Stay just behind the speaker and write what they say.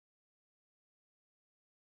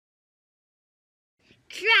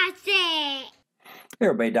Trust it! Hey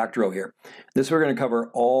everybody, Dr. O here. We're going to cover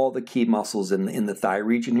all the key muscles in the thigh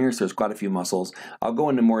region here, so there's quite a few muscles. I'll go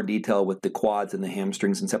into more detail with the quads and the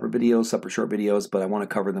hamstrings in separate videos, separate short videos, but I want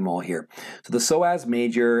to cover them all here. So the psoas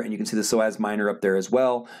major, and you can see the psoas minor up there as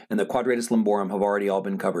well, and the quadratus lumborum have already all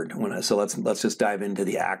been covered. So let's just dive into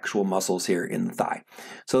the actual muscles here in the thigh.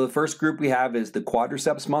 So the first group we have is the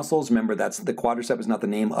quadriceps muscles. Remember, the quadriceps is not the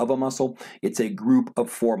name of a muscle. It's a group of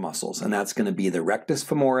 4 muscles, and that's going to be the rectus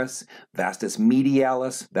femoris, vastus medialis,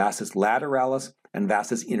 vastus lateralis, and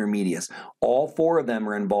vastus intermedius. All 4 of them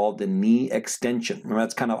are involved in knee extension. Remember,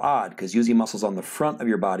 that's kind of odd because usually muscles on the front of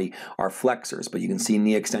your body are flexors, but you can see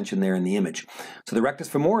knee extension there in the image. So the rectus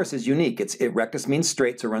femoris is unique. Rectus means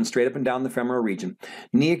straight, so runs straight up and down the femoral region.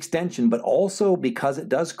 Knee extension, but also because it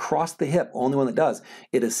does cross the hip, only one that does,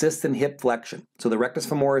 it assists in hip flexion. So the rectus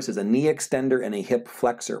femoris is a knee extender and a hip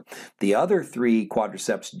flexor. The other 3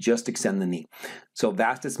 quadriceps just extend the knee. So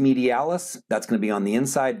vastus medialis, that's going to be on the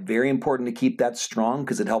inside. Very important to keep that strong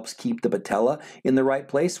because it helps keep the patella in the right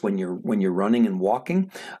place when you're running and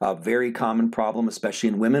walking. A very common problem, especially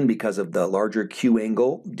in women, because of the larger Q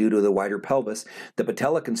angle due to the wider pelvis. The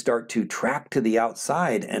patella can start to track to the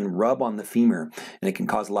outside and rub on the femur, and it can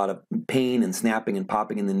cause a lot of pain and snapping and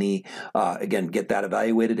popping in the knee. Again, get that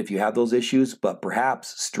evaluated if you have those issues, but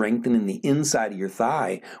perhaps strengthening the inside of your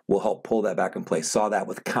thigh will help pull that back in place. Saw that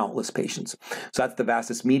with countless patients. So that's the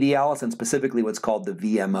vastus medialis, and specifically what's called the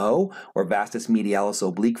VMO, or vastus medialis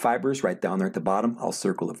oblique fibers, right down there at the bottom. I'll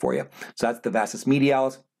circle it for you. So that's the vastus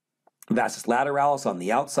medialis. Vastus lateralis on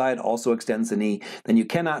the outside also extends the knee. Then you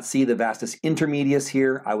cannot see the vastus intermedius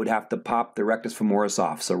here. I would have to pop the rectus femoris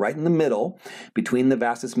off. So right in the middle, between the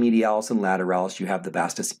vastus medialis and lateralis, you have the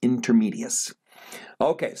vastus intermedius.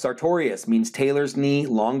 Okay, sartorius means tailor's knee,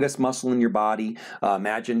 longest muscle in your body.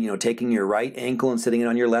 Imagine, taking your right ankle and sitting it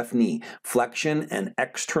on your left knee. Flexion and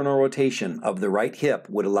external rotation of the right hip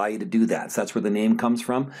would allow you to do that. So that's where the name comes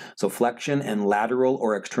from. So flexion and lateral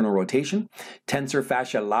or external rotation. Tensor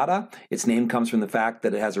fascia lata, its name comes from the fact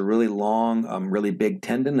that it has a really long, really big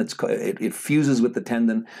tendon. It fuses with the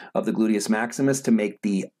tendon of the gluteus maximus to make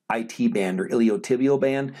the IT band or iliotibial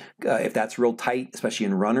band. If that's real tight, especially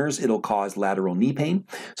in runners, it'll cause lateral knee pain.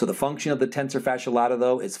 So the function of the tensor fascia lata,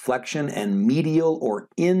 though, is flexion and medial or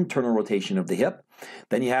internal rotation of the hip.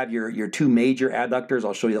 Then you have your 2 major adductors.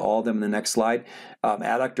 I'll show you all of them in the next slide.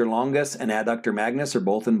 Adductor longus and adductor magnus are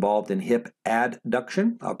both involved in hip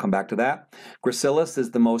adduction. I'll come back to that. Gracilis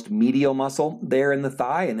is the most medial muscle there in the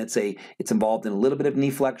thigh, and it's involved in a little bit of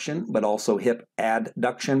knee flexion, but also hip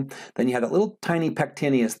adduction. Then you have that little tiny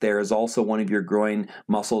pectineus there is also one of your groin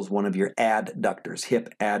muscles, one of your adductors,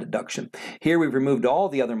 hip adduction. Here we've removed all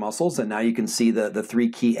the other muscles, and now you can see the 3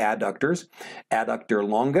 key adductors. Adductor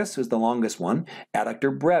longus is the longest one.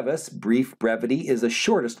 Adductor brevis, brief, brevity, is the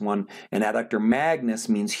shortest one, and adductor magnus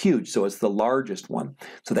means huge, so it's the largest one.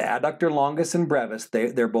 So the adductor longus and brevis,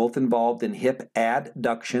 they're both involved in hip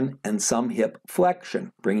adduction and some hip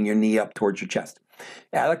flexion, bringing your knee up towards your chest.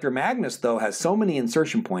 Adductor magnus, though, has so many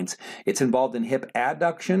insertion points. It's involved in hip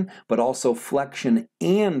adduction, but also flexion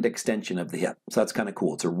and extension of the hip. So that's kind of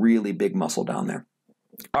cool. It's a really big muscle down there.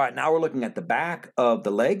 All right, now we're looking at the back of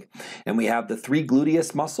the leg, and we have the 3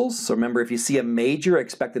 gluteus muscles. So remember, if you see a major,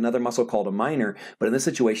 expect another muscle called a minor, but in this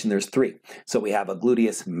situation, there's 3. So we have a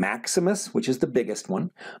gluteus maximus, which is the biggest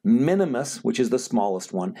one, minimus, which is the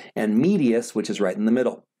smallest one, and medius, which is right in the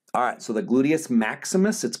middle. All right, so the gluteus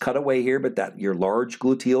maximus, it's cut away here, but your large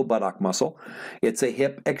gluteal buttock muscle, it's a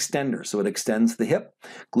hip extender, so it extends the hip.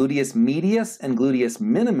 Gluteus medius and gluteus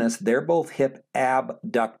minimus, they're both hip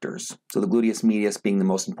abductors. So the gluteus medius being the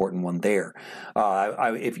most important one there.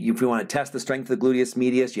 If you want to test the strength of the gluteus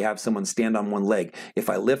medius, you have someone stand on one leg. If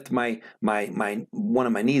I lift one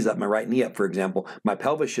of my knees up, my right knee up, for example, my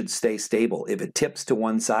pelvis should stay stable. If it tips to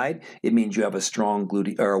one side, it means you have a strong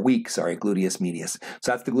weak gluteus medius.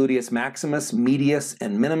 So that's the gluteus maximus, medius,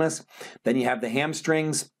 and minimus. Then you have the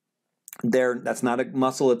hamstrings. That's not a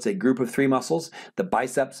muscle, it's a group of 3 muscles. The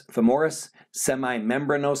biceps femoris,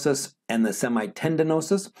 semimembranosus, and the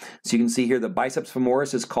semitendinosus. So you can see here the biceps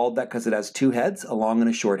femoris is called that because it has 2 heads, a long and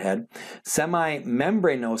a short head.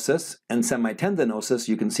 Semimembranosus and semitendinosus,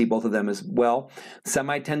 you can see both of them as well.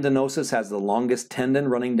 Semitendinosus has the longest tendon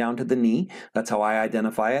running down to the knee. That's how I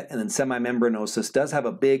identify it. And then semimembranosus does have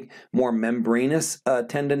a big, more membranous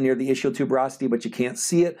tendon near the ischial tuberosity, but you can't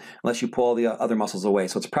see it unless you pull all the other muscles away.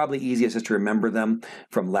 So it's probably easiest just to remember them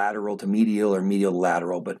from lateral to medial or medial to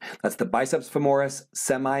lateral. But that's the biceps femoris,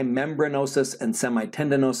 semimembranosus, and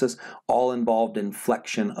semitendinosus, all involved in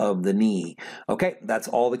flexion of the knee. Okay, that's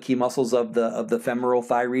all the key muscles of the femoral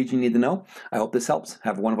thigh region you need to know. I hope this helps.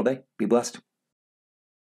 Have a wonderful day. Be blessed.